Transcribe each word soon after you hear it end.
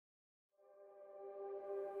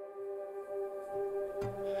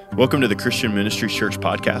Welcome to the Christian Ministry Church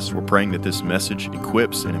podcast. We're praying that this message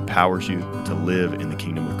equips and empowers you to live in the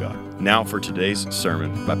kingdom of God. Now for today's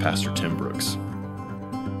sermon by Pastor Tim Brooks.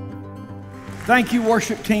 Thank you,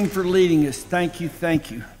 worship team, for leading us. Thank you,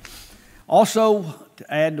 thank you. Also,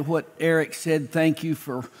 to add to what Eric said, thank you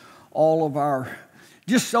for all of our,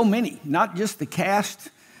 just so many, not just the cast,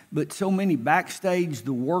 but so many backstage,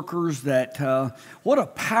 the workers that, what a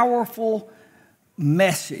powerful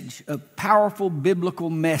message, a powerful biblical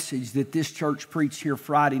message that this church preached here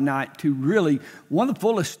Friday night to really one of the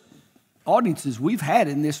fullest audiences we've had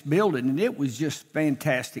in this building, and it was just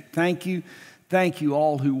fantastic. Thank you. Thank you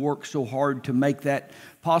all who worked so hard to make that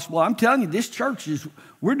possible. I'm telling you, this church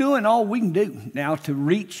we're doing all we can do now to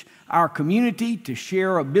reach our community, to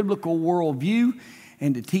share a biblical worldview,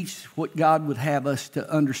 and to teach what God would have us to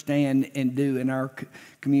understand and do in our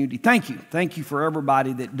community. Thank you. Thank you for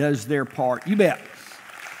everybody that does their part. You bet.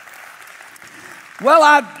 Well,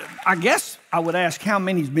 I guess I would ask how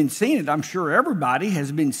many's been seeing it. I'm sure everybody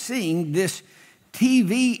has been seeing this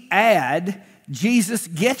TV ad, Jesus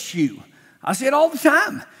Gets You. I see it all the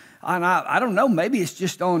time. And I don't know, maybe it's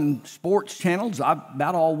just on sports channels.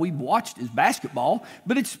 About all we've watched is basketball,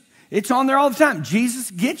 but it's on there all the time.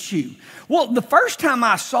 Jesus Gets You. Well, the first time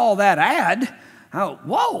I saw that ad,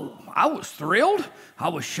 whoa, I was thrilled. I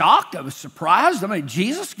was shocked. I was surprised. I mean,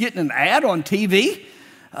 Jesus getting an ad on TV.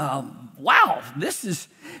 Wow, this is,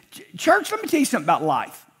 church, let me tell you something about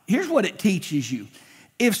life. Here's what it teaches you.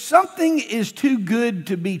 If something is too good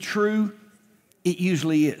to be true, it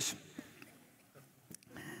usually is.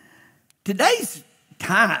 Today's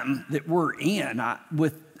time that we're in,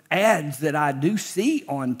 with ads that I do see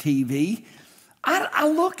on TV, I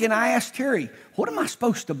look and I ask Terry, what am I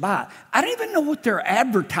supposed to buy? I don't even know what they're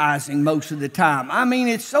advertising most of the time. I mean,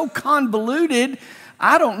 it's so convoluted.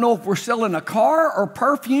 I don't know if we're selling a car or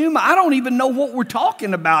perfume. I don't even know what we're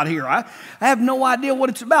talking about here. I have no idea what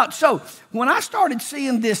it's about. So when I started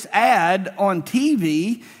seeing this ad on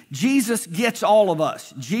TV, Jesus gets all of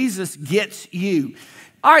us. Jesus gets you.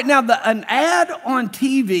 All right, now an ad on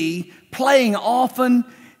TV playing often,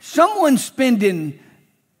 someone's spending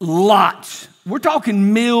lots. We're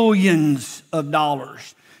talking millions of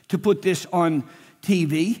dollars to put this on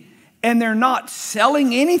TV, and they're not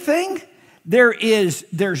selling anything.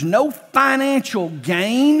 There's no financial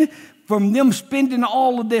gain from them spending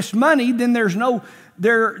all of this money. Then there's no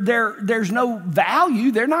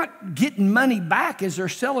value. They're not getting money back as they're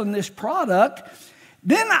selling this product.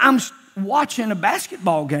 Then I'm watching a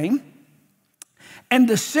basketball game, and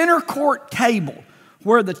the center court table,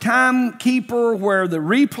 where the timekeeper, where the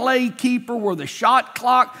replay keeper, where the shot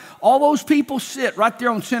clock, all those people sit right there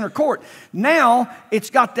on center court. Now it's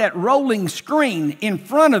got that rolling screen in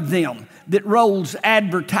front of them that rolls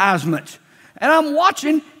advertisements. And I'm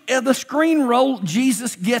watching the screen roll,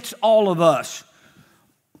 Jesus Gets All of Us.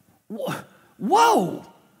 Whoa,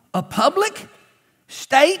 a public,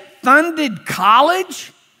 state-funded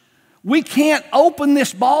college? We can't open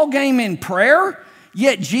this ball game in prayer?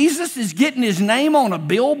 Yet Jesus is getting his name on a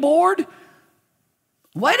billboard?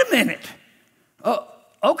 Wait a minute.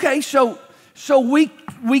 Okay, so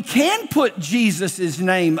we can put Jesus'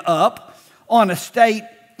 name up on a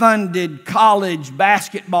state-funded college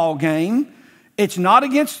basketball game. It's not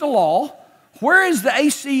against the law. Where is the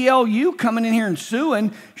ACLU coming in here and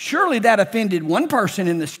suing? Surely that offended one person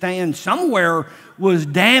in the stand somewhere was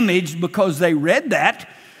damaged because they read that.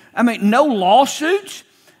 I mean, no lawsuits?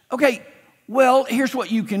 Okay. Well, here's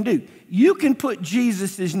what you can do. You can put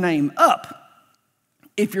Jesus' name up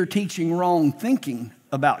if you're teaching wrong thinking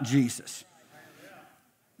about Jesus.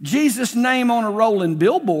 Jesus' name on a rolling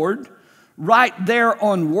billboard right there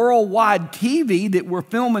on worldwide TV that we're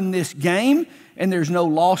filming this game, and there's no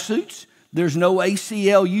lawsuits. There's no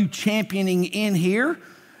ACLU championing in here.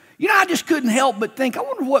 You know, I just couldn't help but think, I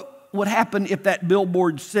wonder what would happen if that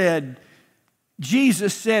billboard said,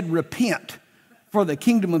 Jesus said, repent, for the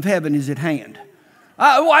kingdom of heaven is at hand.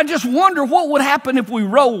 I just wonder what would happen if we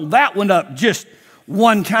rolled that one up just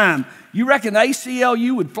one time. You reckon the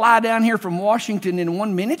ACLU would fly down here from Washington in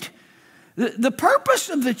 1 minute? The purpose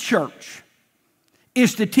of the church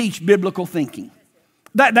is to teach biblical thinking.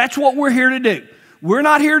 That's what we're here to do. We're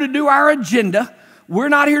not here to do our agenda. We're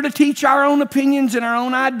not here to teach our own opinions and our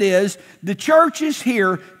own ideas. The church is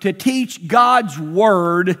here to teach God's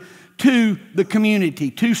word to the community,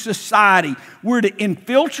 to society. We're to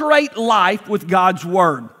infiltrate life with God's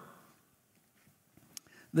word.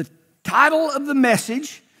 The title of the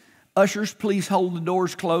message, ushers, please hold the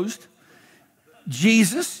doors closed.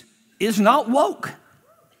 Jesus is not woke.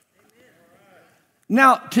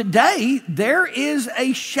 Now, today, there is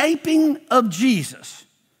a shaping of Jesus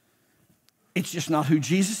It's just not who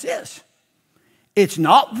Jesus is. It's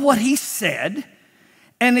not what he said,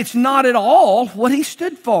 and it's not at all what he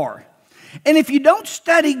stood for. And if you don't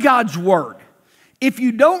study God's word, if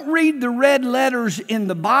you don't read the red letters in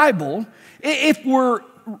the Bible, if we're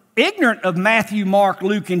ignorant of Matthew, Mark,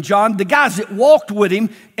 Luke, and John, the guys that walked with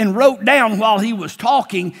him and wrote down while he was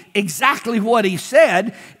talking exactly what he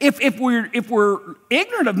said, if we're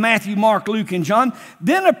ignorant of Matthew, Mark, Luke, and John,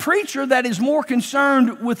 then a preacher that is more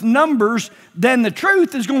concerned with numbers than the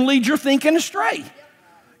truth is going to lead your thinking astray.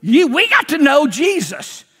 We got to know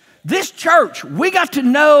Jesus. This church, we got to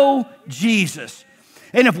know Jesus.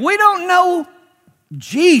 And if we don't know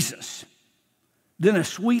Jesus, then a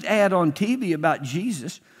sweet ad on TV about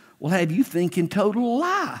Jesus will have you thinking total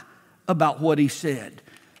lie about what he said.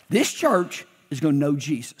 This church is going to know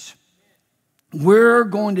Jesus. We're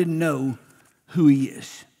going to know who he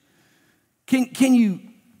is. Can you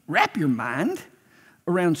wrap your mind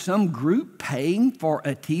around some group paying for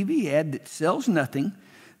a TV ad that sells nothing?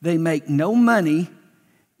 They make no money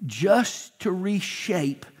just to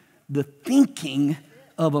reshape the thinking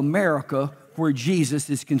of America where Jesus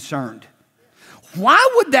is concerned.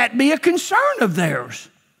 Why would that be a concern of theirs?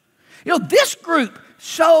 You know, this group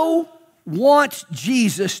so wants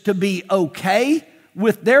Jesus to be okay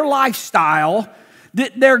with their lifestyle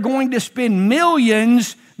that they're going to spend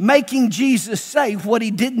millions making Jesus say what he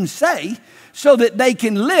didn't say so that they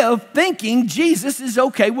can live thinking Jesus is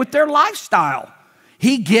okay with their lifestyle.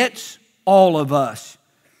 He gets all of us.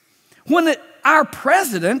 When our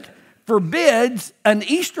president forbids an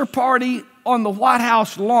Easter party on the White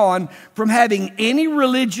House lawn from having any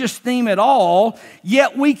religious theme at all,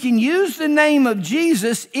 yet we can use the name of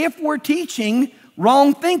Jesus if we're teaching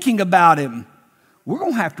wrong thinking about him, we're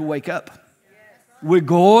going to have to wake up. We're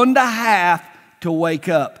going to have to wake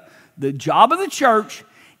up. The job of the church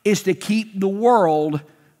is to keep the world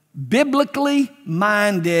biblically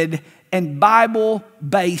minded and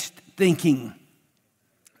Bible-based thinking.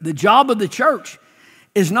 The job of the church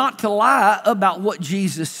is not to lie about what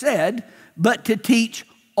Jesus said, but to teach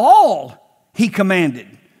all he commanded.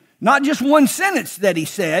 Not just one sentence that he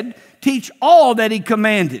said, teach all that he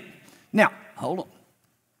commanded. Now, hold on.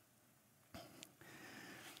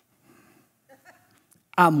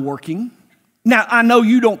 I'm working. Now, I know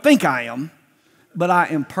you don't think I am, but I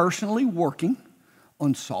am personally working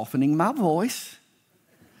on softening my voice,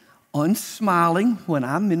 on smiling when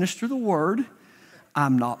I minister the word.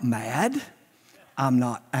 I'm not mad. I'm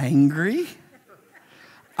not angry.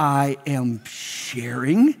 I am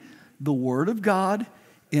sharing the word of God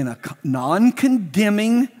in a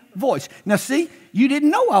non-condemning voice. Now, see, you didn't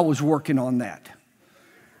know I was working on that.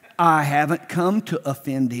 I haven't come to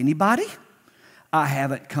offend anybody. I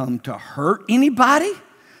haven't come to hurt anybody.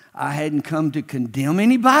 I hadn't come to condemn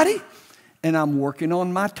anybody. And I'm working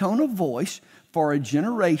on my tone of voice for a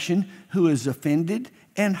generation who is offended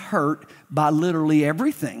and hurt by literally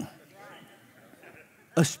everything,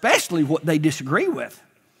 especially what they disagree with.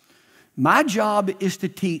 My job is to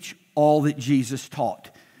teach all that Jesus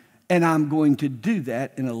taught, and I'm going to do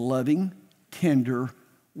that in a loving, tender,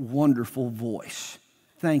 wonderful voice.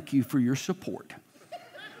 Thank you for your support.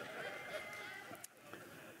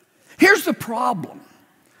 Here's the problem.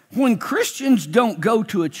 When Christians don't go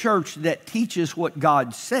to a church that teaches what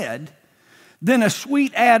God said, then a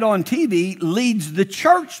sweet ad on TV leads the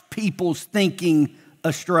church people's thinking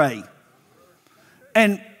astray.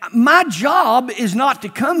 And my job is not to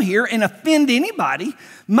come here and offend anybody.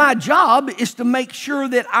 My job is to make sure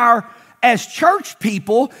that as church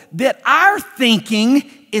people, that our thinking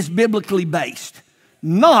is biblically based,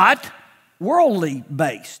 not worldly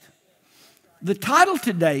based. The title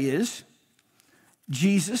today is,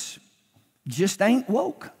 Jesus Just Ain't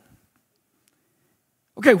Woke.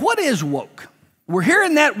 Okay, what is woke? We're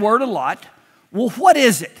hearing that word a lot. Well, what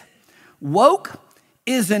is it? Woke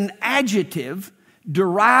is an adjective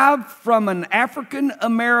derived from an African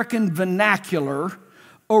American vernacular,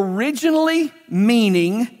 originally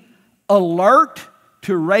meaning alert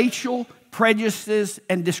to racial prejudices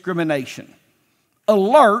and discrimination.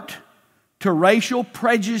 Alert to racial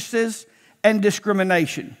prejudices and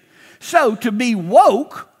discrimination. So to be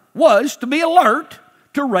woke was to be alert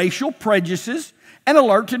to racial prejudices and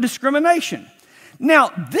alert to discrimination.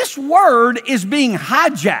 Now, this word is being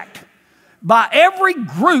hijacked by every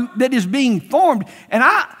group that is being formed. And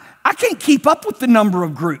I can't keep up with the number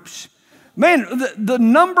of groups. Man, the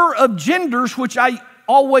number of genders, which I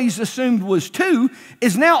always assumed was 2,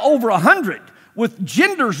 is now over 100, with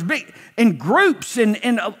genders and groups.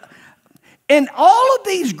 And all of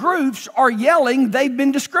these groups are yelling they've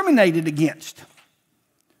been discriminated against.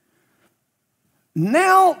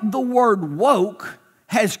 Now the word woke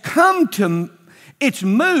has it's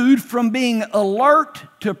moved from being alert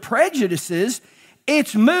to prejudices,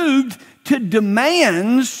 it's moved to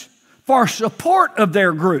demands for support of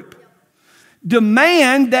their group.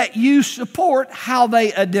 Demand that you support how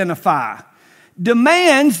they identify.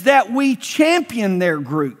 Demands that we champion their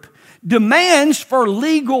group. Demands for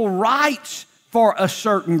legal rights for a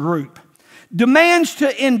certain group. Demands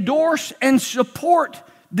to endorse and support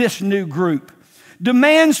this new group.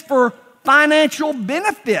 Demands for financial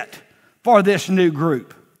benefit for this new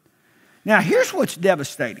group. Now, here's what's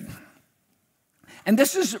devastating. And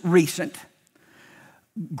this is recent.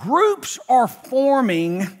 Groups are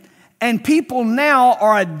forming, and people now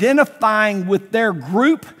are identifying with their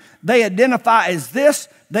group. They identify as this,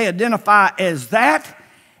 they identify as that.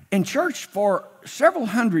 In church, for several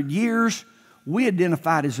hundred years, we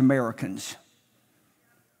identified as Americans.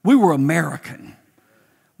 We were American.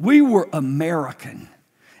 We were American.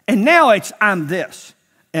 And now it's I'm this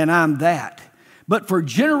and I'm that. But for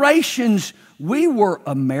generations, we were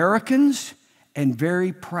Americans and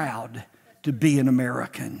very proud to be an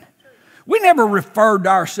American. We never referred to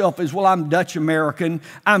ourselves as, well, I'm Dutch American,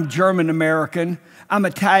 I'm German American, I'm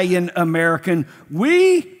Italian American.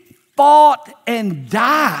 We fought and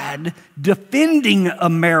died defending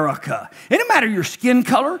America. It didn't matter your skin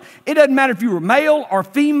color. It doesn't matter if you were male or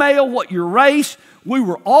female, what your race. We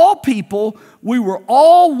were all people. We were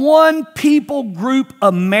all one people group,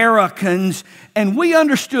 Americans, and we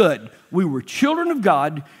understood we were children of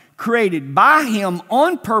God, created by Him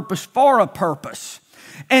on purpose for a purpose.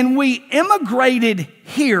 And we immigrated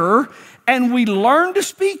here, and we learned to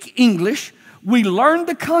speak English. We learned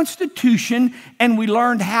the Constitution, and we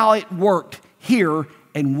learned how it worked here,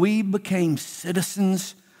 and we became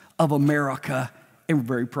citizens of America, and we're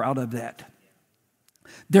very proud of that.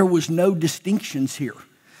 There was no distinctions here.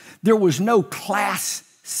 There was no class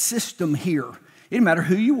system here. It didn't matter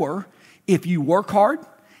who you were. If you work hard,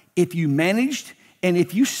 if you managed, and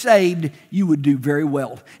if you saved, you would do very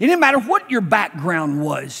well. It didn't matter what your background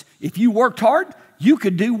was. If you worked hard, you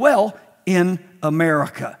could do well in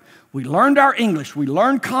America. We learned our English. We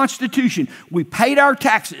learned Constitution. We paid our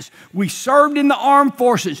taxes. We served in the armed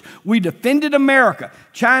forces. We defended America.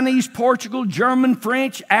 Chinese, Portugal, German,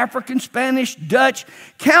 French, African, Spanish, Dutch,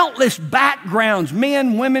 countless backgrounds,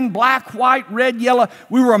 men, women, black, white, red, yellow.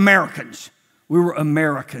 We were Americans. We were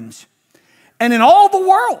Americans. And in all the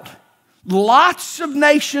world, lots of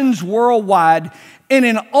nations worldwide, and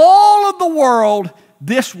in all of the world,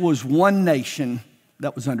 this was one nation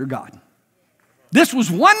that was under God. This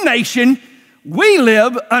was one nation. We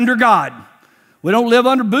live under God. We don't live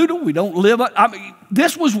under Buddha. We don't live,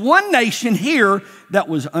 this was one nation here that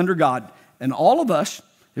was under God. And all of us,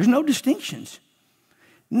 there's no distinctions.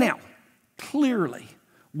 Now, clearly,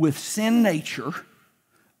 with sin nature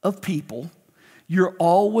of people, you're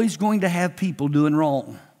always going to have people doing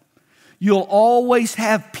wrong. You'll always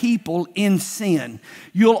have people in sin.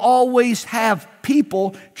 You'll always have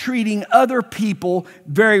people treating other people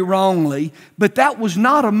very wrongly, but that was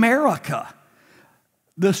not America.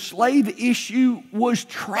 The slave issue was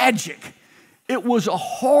tragic. It was a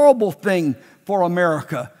horrible thing for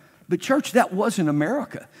America. But church, that wasn't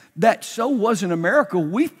America. That so wasn't America.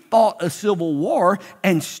 We fought a civil war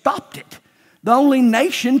and stopped it. The only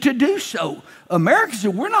nation to do so. America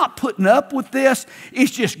said, we're not putting up with this.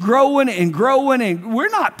 It's just growing and growing, and we're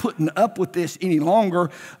not putting up with this any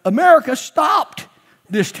longer. America stopped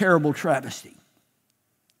this terrible travesty.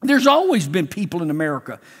 There's always been people in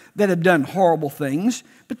America that have done horrible things,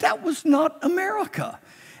 but that was not America.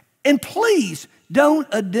 And please,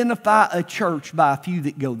 don't identify a church by a few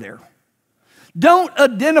that go there. Don't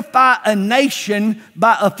identify a nation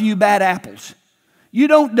by a few bad apples. You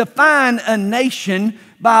don't define a nation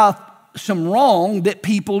by some wrong that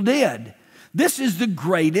people did. This is the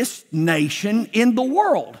greatest nation in the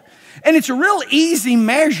world. And it's a real easy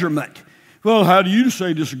measurement. Well, how do you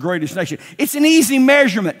say this is the greatest nation? It's an easy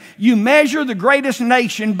measurement. You measure the greatest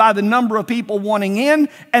nation by the number of people wanting in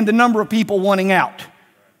and the number of people wanting out.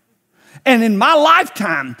 And in my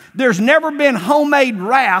lifetime, there's never been homemade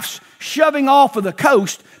rafts shoving off of the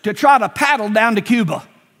coast to try to paddle down to Cuba.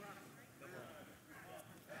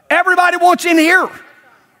 Everybody wants in here.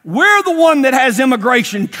 We're the one that has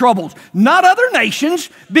immigration troubles, not other nations,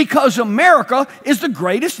 because America is the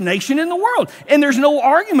greatest nation in the world. And there's no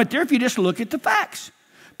argument there if you just look at the facts.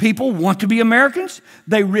 People want to be Americans.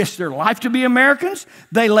 They risk their life to be Americans.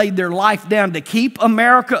 They laid their life down to keep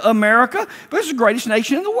America, America. But it's the greatest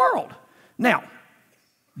nation in the world. Now,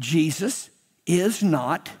 Jesus is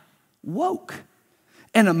not woke.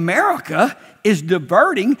 And America is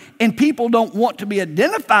diverting, and people don't want to be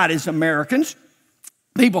identified as Americans.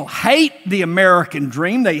 People hate the American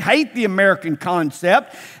dream. They hate the American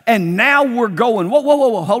concept. And now we're going,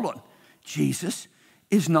 whoa, hold on. Jesus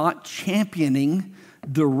is not championing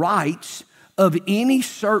the rights of any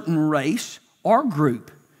certain race or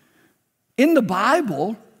group. In the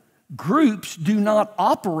Bible, groups do not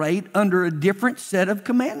operate under a different set of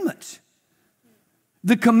commandments.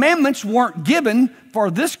 The commandments weren't given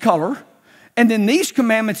for this color, and then these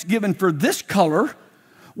commandments given for this color.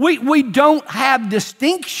 We don't have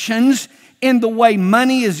distinctions in the way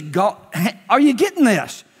money is Are you getting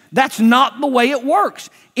this? That's not the way it works.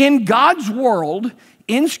 In God's world,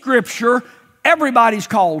 in Scripture, everybody's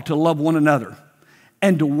called to love one another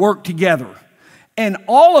and to work together. And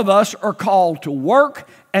all of us are called to work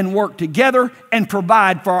and work together and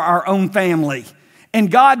provide for our own family. And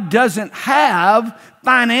God doesn't have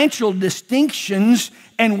financial distinctions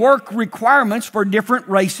and work requirements for different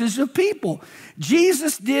races of people.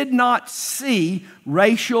 Jesus did not see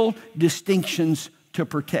racial distinctions to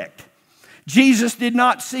protect. Jesus did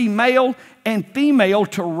not see male and female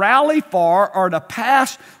to rally for or to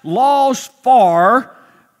pass laws for,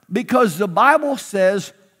 because the Bible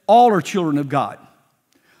says all are children of God.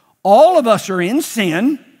 All of us are in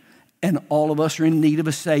sin, and all of us are in need of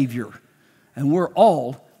a Savior. And we're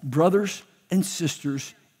all brothers and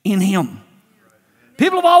sisters in Him.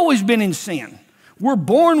 People have always been in sin. We're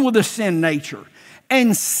born with a sin nature.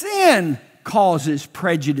 And sin causes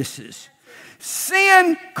prejudices.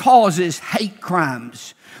 Sin causes hate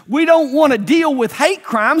crimes. We don't want to deal with hate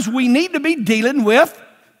crimes. We need to be dealing with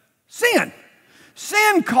sin.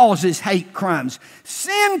 Sin causes hate crimes.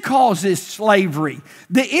 Sin causes slavery.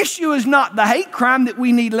 The issue is not the hate crime that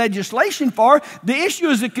we need legislation for. The issue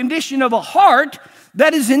is the condition of a heart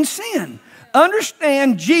that is in sin.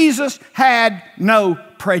 Understand, Jesus had no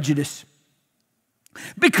prejudice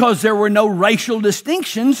because there were no racial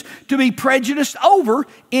distinctions to be prejudiced over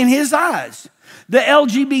in His eyes. The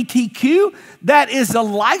LGBTQ, that is a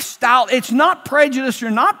lifestyle. It's not prejudice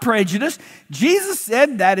or not prejudice. Jesus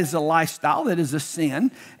said that is a lifestyle, that is a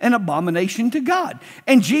sin, an abomination to God.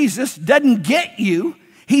 And Jesus doesn't get you.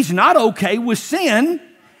 He's not okay with sin.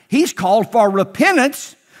 He's called for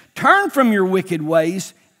repentance. Turn from your wicked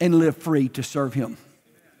ways and live free to serve Him.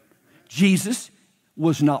 Jesus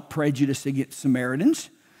was not prejudiced against Samaritans.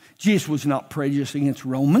 Jesus was not prejudiced against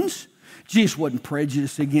Romans. Jesus wasn't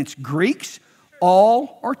prejudiced against Greeks.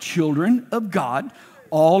 All are children of God.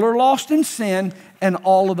 All are lost in sin, and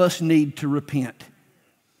all of us need to repent.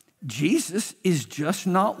 Jesus is just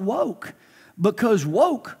not woke, because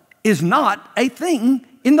woke is not a thing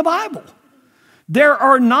in the Bible. There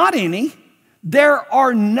are not any. There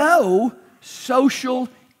are no social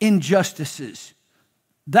injustices.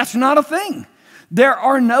 That's not a thing. There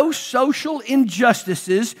are no social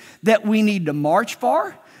injustices that we need to march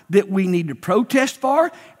for, that we need to protest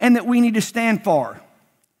for, and that we need to stand for.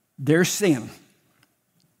 There's sin.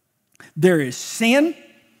 There is sin,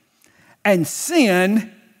 and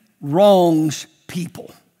sin wrongs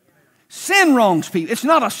people. Sin wrongs people. It's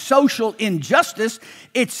not a social injustice.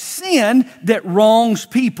 It's sin that wrongs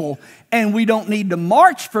people, and we don't need to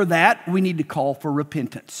march for that. We need to call for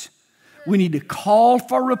repentance. We need to call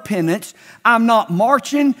for repentance. I'm not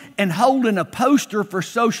marching and holding a poster for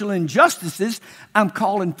social injustices. I'm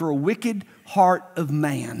calling for a wicked heart of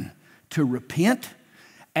man to repent,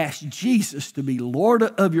 ask Jesus to be Lord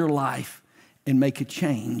of your life, and make a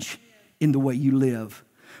change in the way you live.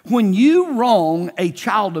 When you wrong a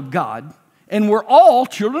child of God, and we're all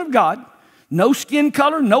children of God, no skin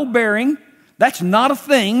color, no bearing, that's not a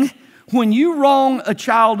thing. When you wrong a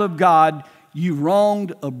child of God, you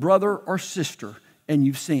wronged a brother or sister, and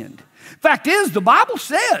you've sinned. Fact is, the Bible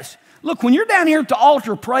says, look, when you're down here at the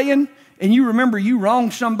altar praying and you remember you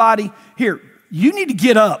wronged somebody, here, you need to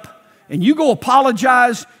get up and you go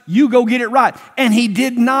apologize, you go get it right. And He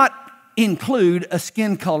did not include a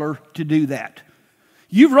skin color to do that.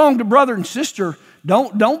 You've wronged a brother and sister.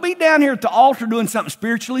 Don't be down here at the altar doing something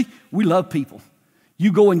spiritually. We love people.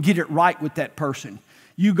 You go and get it right with that person.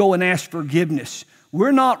 You go and ask forgiveness.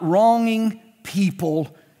 We're not wronging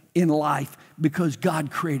people in life because God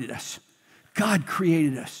created us. God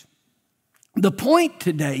created us. The point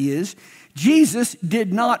today is Jesus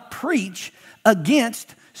did not preach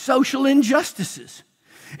against social injustices.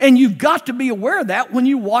 And you've got to be aware of that when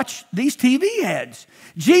you watch these TV ads.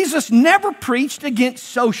 Jesus never preached against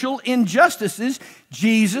social injustices.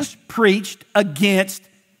 Jesus preached against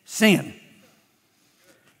sin.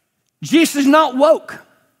 Jesus is not woke.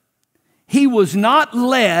 He was not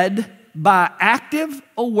led by active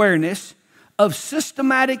awareness of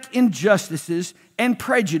systematic injustices and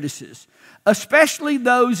prejudices, especially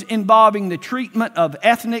those involving the treatment of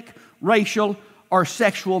ethnic, racial, are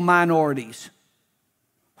sexual minorities.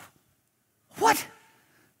 What?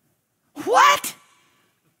 What?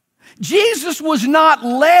 Jesus was not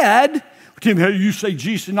led. Tim, how do you say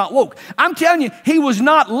Jesus is not woke? I'm telling you, he was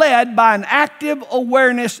not led by an active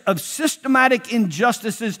awareness of systematic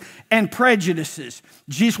injustices and prejudices.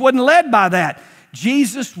 Jesus wasn't led by that.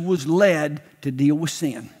 Jesus was led to deal with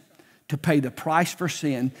sin, to pay the price for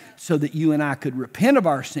sin so that you and I could repent of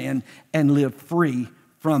our sin and live free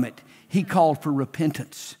from it. He called for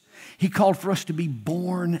repentance. He called for us to be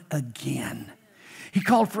born again. He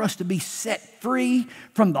called for us to be set free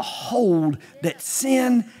from the hold that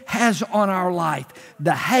sin has on our life,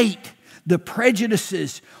 the hate, the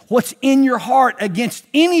prejudices, what's in your heart against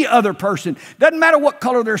any other person. Doesn't matter what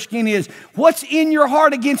color their skin is. What's in your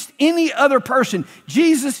heart against any other person.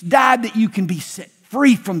 Jesus died that you can be set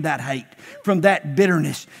free from that hate, from that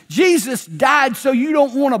bitterness. Jesus died so you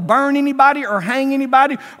don't want to burn anybody or hang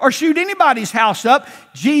anybody or shoot anybody's house up.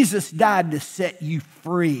 Jesus died to set you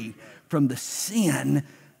free from the sin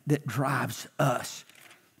that drives us.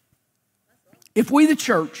 If we, the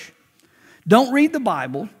church, don't read the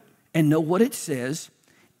Bible and know what it says,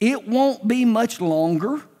 it won't be much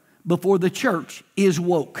longer before the church is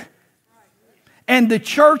woke. And the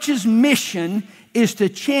church's mission is to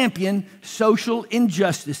champion social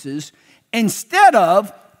injustices instead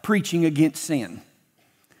of preaching against sin.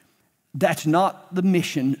 That's not the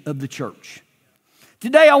mission of the church.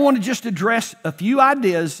 Today, I want to just address a few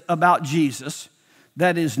ideas about Jesus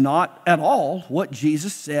that is not at all what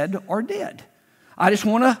Jesus said or did. I just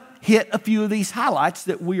want to hit a few of these highlights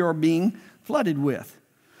that we are being flooded with.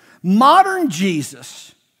 Modern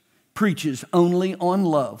Jesus preaches only on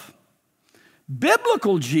love.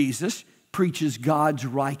 Biblical Jesus preaches God's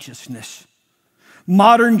righteousness.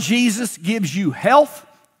 Modern Jesus gives you health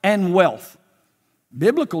and wealth.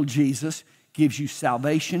 Biblical Jesus gives you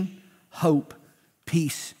salvation, hope,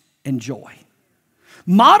 peace, and joy.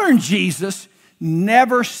 Modern Jesus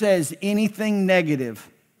never says anything negative.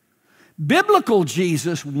 Biblical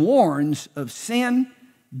Jesus warns of sin,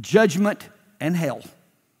 judgment, and hell.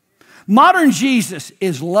 Modern Jesus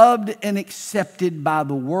is loved and accepted by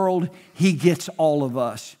the world. He gets all of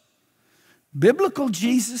us. Biblical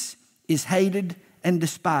Jesus is hated and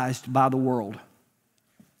despised by the world.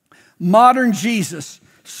 Modern Jesus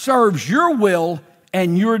serves your will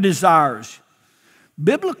and your desires.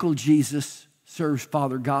 Biblical Jesus serves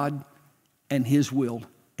Father God and His will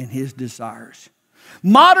and His desires.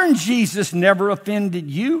 Modern Jesus never offended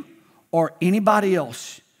you or anybody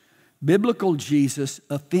else. Biblical Jesus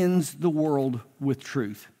offends the world with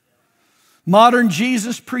truth. Modern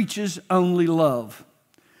Jesus preaches only love.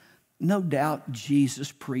 No doubt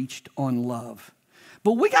Jesus preached on love.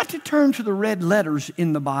 But we got to turn to the red letters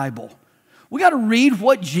in the Bible. We got to read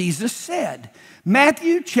what Jesus said.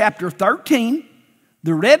 Matthew chapter 13,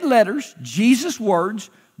 the red letters, Jesus' words,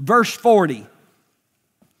 verse 40.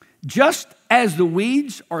 Just as the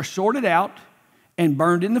weeds are sorted out and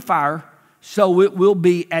burned in the fire, so it will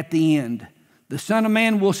be at the end. The Son of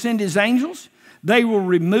Man will send His angels. They will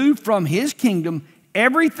remove from His kingdom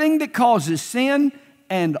everything that causes sin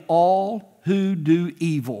and all who do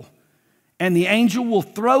evil. And the angel will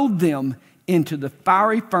throw them into the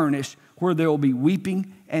fiery furnace where there will be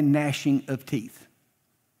weeping and gnashing of teeth.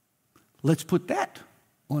 Let's put that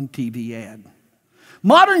on TV ad.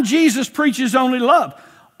 Modern Jesus preaches only love.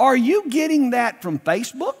 Are you getting that from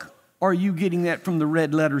Facebook? Or are you getting that from the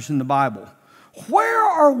red letters in the Bible? Where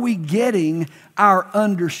are we getting our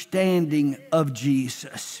understanding of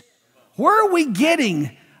Jesus? Where are we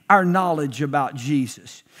getting our knowledge about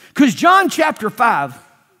Jesus? Because John chapter 5,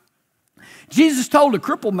 Jesus told a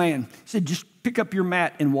crippled man, he said, just pick up your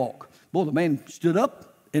mat and walk. Well, the man stood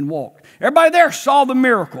up and walked. Everybody there saw the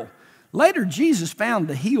miracle. Later, Jesus found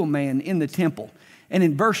the healed man in the temple. And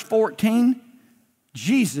in verse 14,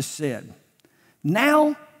 Jesus said,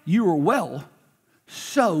 now you are well,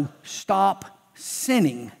 so stop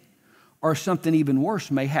sinning, or something even worse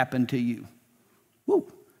may happen to you.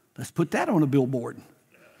 Woo, let's put that on a billboard.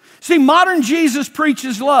 See, modern Jesus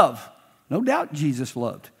preaches love. No doubt Jesus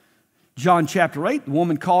loved. John chapter 8, the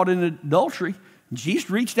woman caught in adultery, Jesus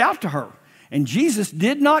reached out to her, and Jesus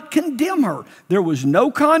did not condemn her. There was no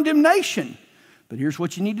condemnation. But here's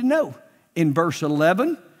what you need to know. In verse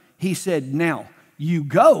 11, He said, now you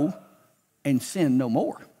go and sin no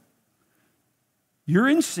more. You're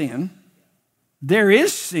in sin. There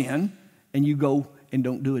is sin, and you go and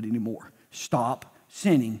don't do it anymore. Stop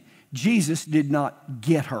sinning. Jesus did not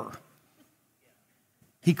get her.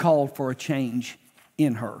 He called for a change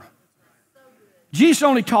in her. Jesus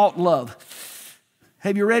only taught love.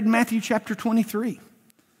 Have you read Matthew chapter 23?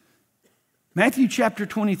 Matthew chapter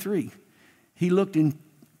 23. He looked and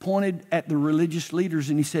pointed at the religious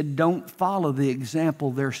leaders and he said, don't follow the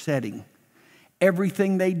example they're setting.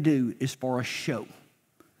 Everything they do is for a show.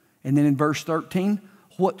 And then in verse 13,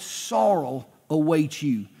 what sorrow awaits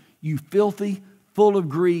you, you filthy, full of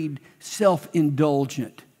greed,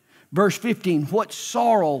 self-indulgent. Verse 15, what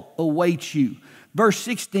sorrow awaits you. Verse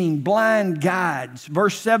 16, blind guides.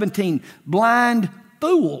 Verse 17, blind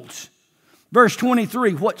fools. Verse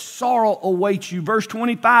 23, what sorrow awaits you. Verse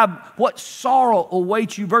 25, what sorrow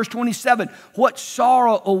awaits you. Verse 27, what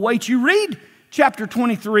sorrow awaits you. Read chapter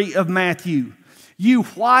 23 of Matthew. You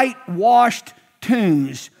whitewashed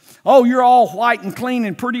tombs. Oh, you're all white and clean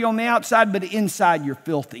and pretty on the outside, but inside you're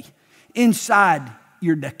filthy. Inside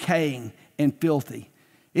you're decaying and filthy.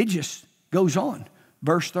 It just goes on.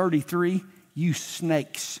 Verse 33, you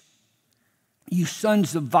snakes, you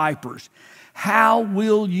sons of vipers, how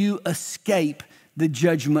will you escape the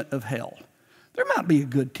judgment of hell? There might be a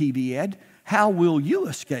good TV ad. How will you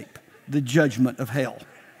escape the judgment of hell?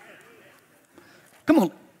 Come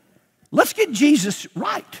on, let's get Jesus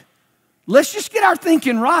right. Let's just get our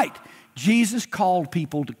thinking right. Jesus called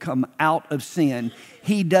people to come out of sin.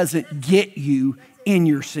 He doesn't get you in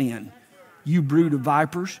your sin. You brood of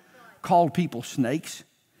vipers called people snakes,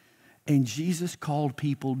 and Jesus called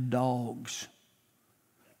people dogs.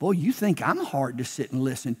 Boy, you think I'm hard to sit and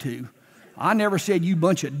listen to. I never said you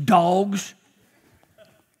bunch of dogs.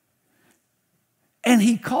 And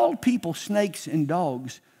he called people snakes and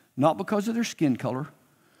dogs, not because of their skin color,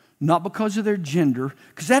 not because of their gender,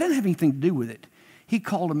 because that didn't have anything to do with it. He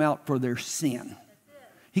called them out for their sin.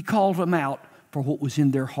 He called them out for what was in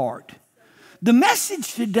their heart. The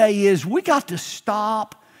message today is we got to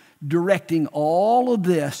stop directing all of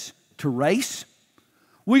this to race.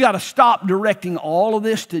 We got to stop directing all of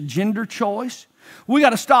this to gender choice. We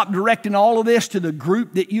got to stop directing all of this to the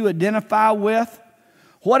group that you identify with.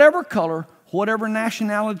 Whatever color, whatever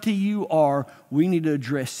nationality you are, we need to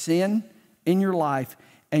address sin in your life,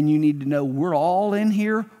 and you need to know we're all in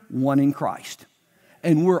here one in Christ.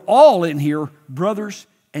 And we're all in here brothers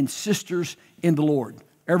and sisters in the Lord.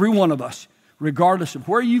 Every one of us, regardless of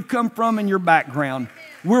where you've come from and your background,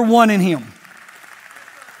 we're one in Him.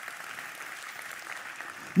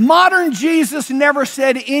 Modern Jesus never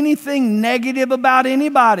said anything negative about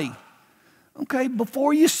anybody. Okay,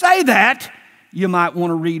 before you say that, you might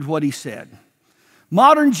want to read what He said.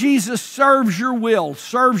 Modern Jesus serves your will,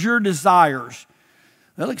 serves your desires.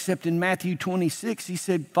 Well, except in Matthew 26, He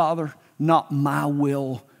said, Father, not my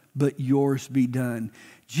will, but yours be done.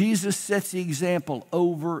 Jesus sets the example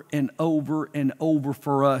over and over and over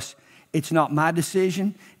for us. It's not my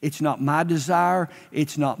decision. It's not my desire.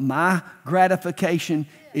 It's not my gratification.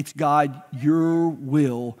 It's God, your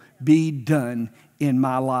will be done in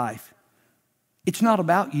my life. It's not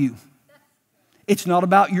about you. It's not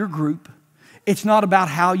about your group. It's not about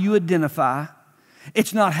how you identify.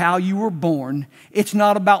 It's not how you were born. It's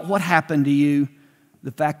not about what happened to you.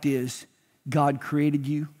 The fact is, God created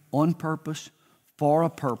you on purpose, for a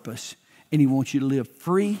purpose, and He wants you to live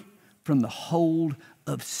free from the hold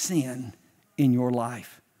of sin in your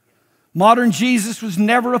life. Modern Jesus was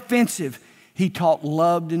never offensive. He taught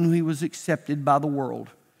loved and He was accepted by the world.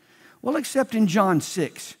 Well, except in John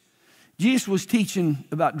 6, Jesus was teaching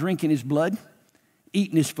about drinking His blood,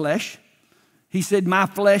 eating His flesh. He said, my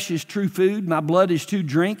flesh is true food, my blood is true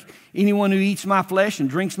drink. Anyone who eats my flesh and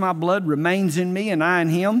drinks my blood remains in me and I in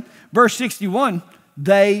him. Verse 61,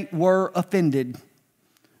 they were offended.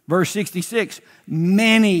 Verse 66,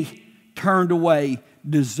 many turned away,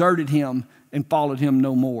 deserted Him, and followed Him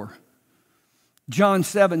no more. John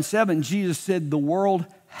 7:7, Jesus said, the world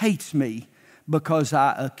hates me because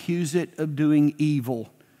I accuse it of doing evil.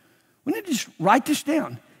 We need to just write this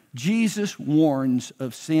down. Jesus warns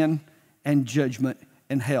of sin and judgment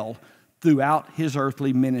and hell throughout His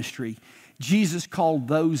earthly ministry. Jesus called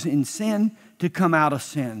those in sin to come out of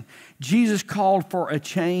sin. Jesus called for a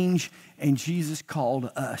change, and Jesus called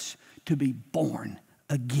us to be born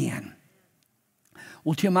again.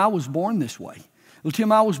 Well, Tim, I was born this way. Well,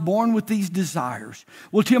 Tim, I was born with these desires.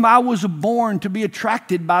 Well, Tim, I was born to be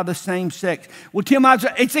attracted by the same sex. Well, Tim,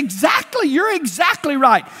 you're exactly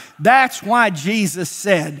right. That's why Jesus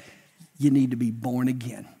said, you need to be born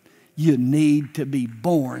again. You need to be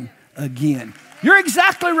born again. You're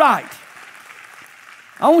exactly right.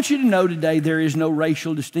 I want you to know today there is no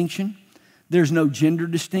racial distinction. There's no gender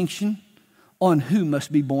distinction on who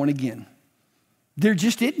must be born again. There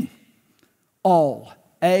just isn't. All,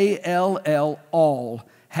 A-L-L, all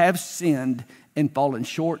have sinned and fallen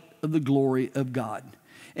short of the glory of God.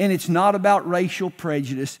 And it's not about racial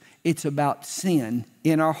prejudice. It's about sin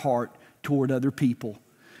in our heart toward other people.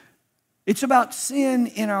 It's about sin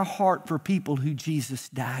in our heart for people who Jesus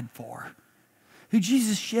died for, who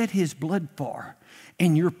Jesus shed his blood for.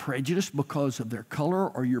 And you're prejudiced because of their color,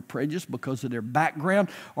 or you're prejudiced because of their background,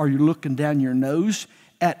 or you're looking down your nose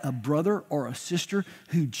at a brother or a sister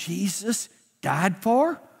who Jesus died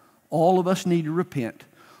for. All of us need to repent.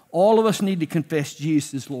 All of us need to confess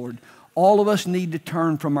Jesus as Lord. All of us need to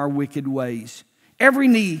turn from our wicked ways. Every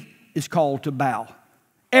knee is called to bow.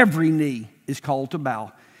 Every knee is called to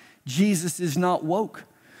bow. Jesus is not woke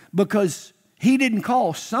because he didn't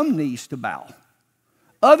call some knees to bow.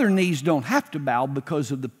 Other knees don't have to bow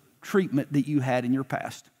because of the treatment that you had in your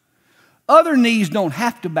past. Other knees don't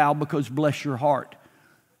have to bow because, bless your heart,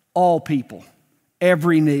 all people,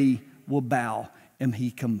 every knee will bow and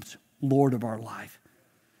he comes Lord of our life.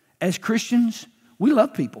 As Christians, we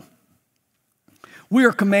love people. We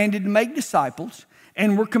are commanded to make disciples,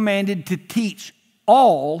 and we're commanded to teach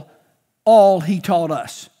all he taught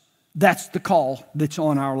us. That's the call that's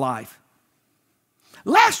on our life.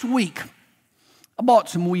 Last week, I bought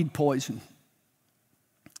some weed poison.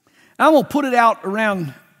 I'm going to put it out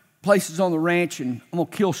around places on the ranch, and I'm going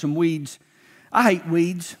to kill some weeds. I hate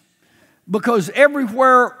weeds because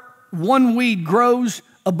everywhere one weed grows,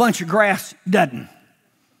 a bunch of grass doesn't.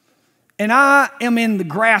 And I am in the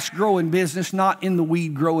grass growing business, not in the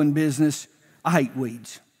weed growing business. I hate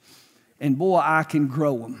weeds. And boy, I can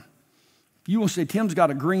grow them. If you want to say Tim's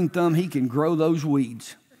got a green thumb, he can grow those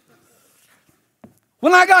weeds.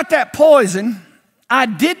 When I got that poison, I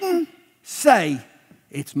didn't say,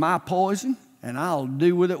 it's my poison and I'll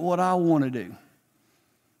do with it what I want to do.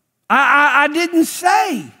 I didn't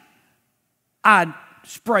say I'd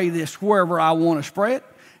spray this wherever I want to spray it,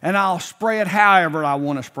 and I'll spray it however I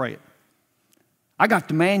want to spray it. I got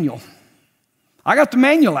the manual. I got the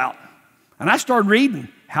manual out, and I started reading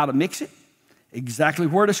how to mix it, exactly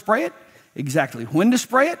where to spray it, exactly when to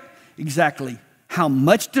spray it, exactly how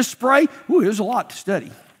much to spray. Ooh, there's a lot to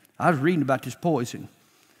study. I was reading about this poison.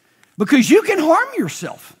 Because you can harm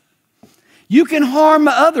yourself. You can harm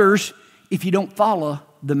others if you don't follow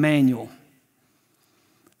the manual.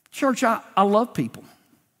 Church, I love people.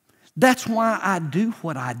 That's why I do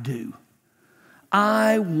what I do.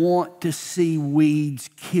 I want to see weeds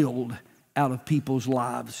killed out of people's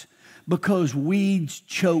lives because weeds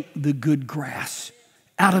choke the good grass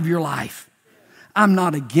out of your life. I'm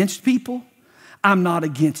not against people. I'm not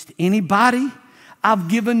against anybody. I've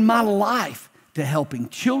given my life to helping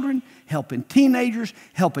children, helping teenagers,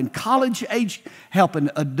 helping college age, helping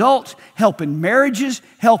adults, helping marriages,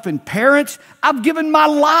 helping parents. I've given my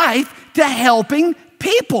life to helping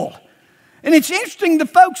people. And it's interesting, the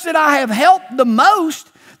folks that I have helped the most,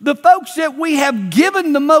 the folks that we have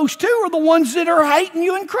given the most to are the ones that are hating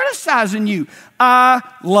you and criticizing you. I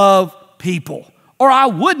love people, or I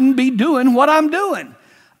wouldn't be doing what I'm doing.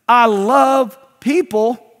 I love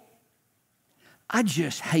people. I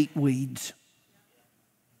just hate weeds.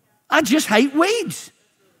 I just hate weeds.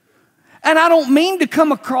 And I don't mean to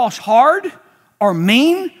come across hard or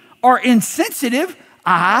mean or insensitive.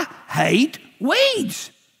 I hate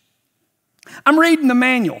weeds. I'm reading the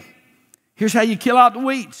manual. Here's how you kill out the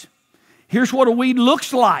weeds. Here's what a weed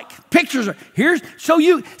looks like. Pictures are so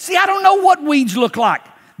you see, I don't know what weeds look like.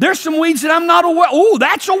 There's some weeds that I'm not aware. Oh,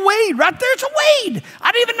 that's a weed. Right there, it's a weed.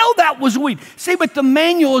 I didn't even know that was a weed. See, but the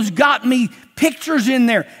manual has got me pictures in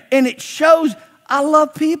there, and it shows I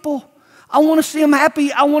love people. I want to see them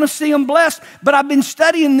happy. I want to see them blessed. But I've been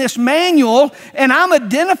studying this manual, and I'm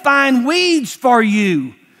identifying weeds for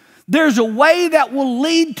you. There's a way that will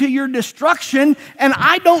lead to your destruction, and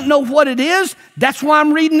I don't know what it is. That's why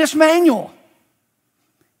I'm reading this manual.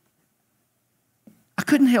 I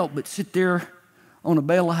couldn't help but sit there on a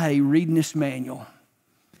bale of hay reading this manual,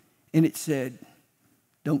 and it said,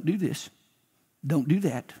 don't do this, don't do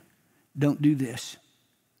that, don't do this.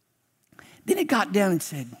 Then it got down and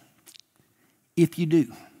said, if you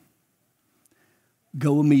do,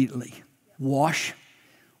 go immediately. Wash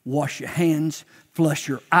your hands, flush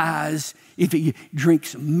your eyes. If you drink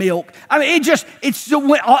some milk. I mean, it's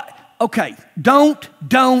the, okay, don't.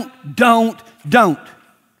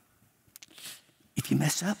 If you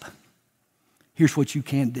mess up, here's what you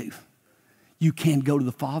can do. You can go to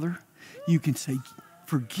the Father. You can say,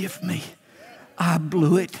 forgive me. I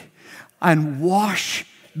blew it. And wash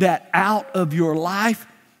that out of your life.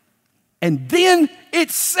 And then it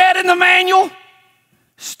said in the manual,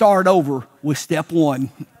 start over with step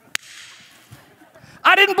one.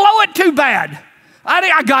 I didn't blow it too bad.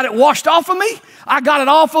 I got it washed off of me. I got it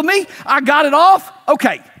off of me. I got it off.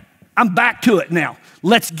 Okay, I'm back to it now.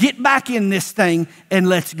 Let's get back in this thing and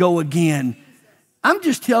let's go again. I'm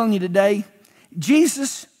just telling you today,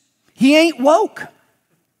 Jesus, he ain't woke.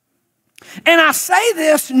 And I say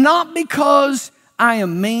this not because I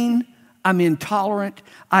am mean, I'm intolerant,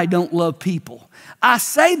 I don't love people. I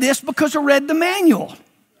say this because I read the manual.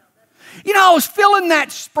 You know, I was filling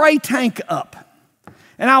that spray tank up,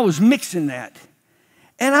 and I was mixing that.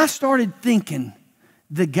 And I started thinking,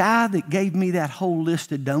 the guy that gave me that whole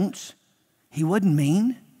list of don'ts, he wasn't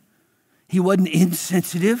mean. He wasn't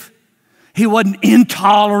insensitive. He wasn't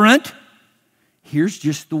intolerant. Here's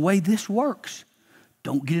just the way this works.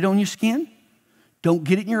 Don't get it on your skin. Don't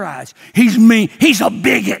get it in your eyes. He's mean. He's a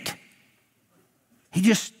bigot. He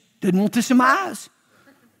just didn't want this in my eyes.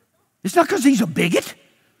 It's not because he's a bigot.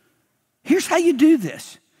 Here's how you do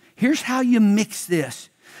this. Here's how you mix this.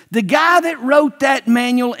 The guy that wrote that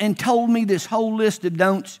manual and told me this whole list of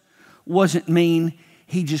don'ts wasn't mean.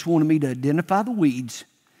 He just wanted me to identify the weeds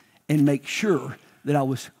and make sure that I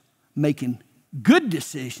was making good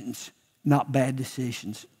decisions, not bad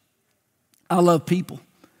decisions. I love people.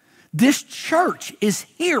 This church is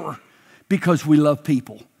here because we love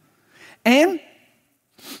people. And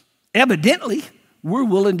evidently, we're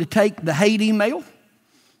willing to take the hate email,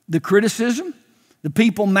 the criticism, the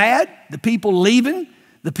people mad, the people leaving,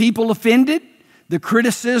 the people offended, the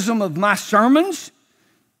criticism of my sermons.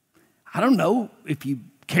 I don't know if you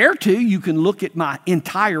care to, you can look at my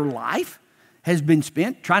entire life has been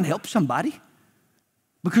spent trying to help somebody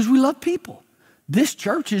because we love people. This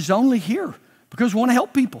church is only here because we want to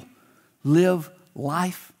help people live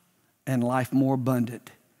life and life more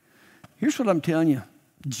abundant. Here's what I'm telling you.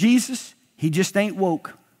 Jesus, he just ain't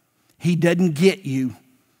woke. He doesn't get you.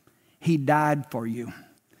 He died for you.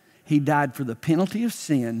 He died for the penalty of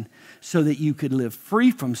sin so that you could live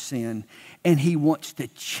free from sin. And he wants to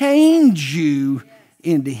change you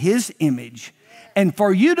into his image and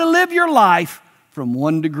for you to live your life from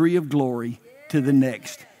one degree of glory to the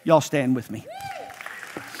next. Y'all stand with me.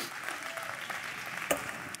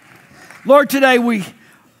 Lord, today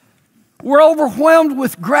we're overwhelmed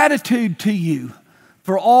with gratitude to you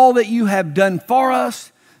for all that you have done for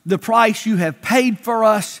us, the price you have paid for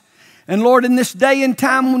us. And Lord, in this day and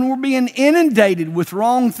time when we're being inundated with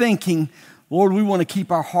wrong thinking, Lord, we want to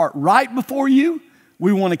keep our heart right before you.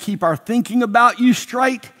 We want to keep our thinking about you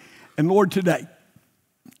straight. And Lord, today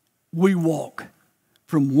we walk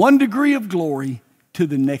from one degree of glory to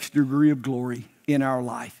the next degree of glory in our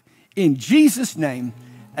life. In Jesus' name,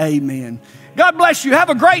 amen. God bless you. Have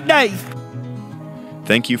a great day.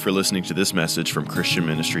 Thank you for listening to this message from Christian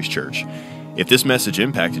Ministries Church. If this message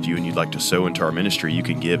impacted you and you'd like to sow into our ministry, you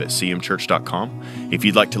can give at cmchurch.com. If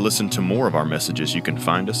you'd like to listen to more of our messages, you can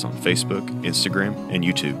find us on Facebook, Instagram, and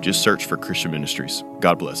YouTube. Just search for Christian Ministries.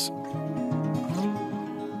 God bless.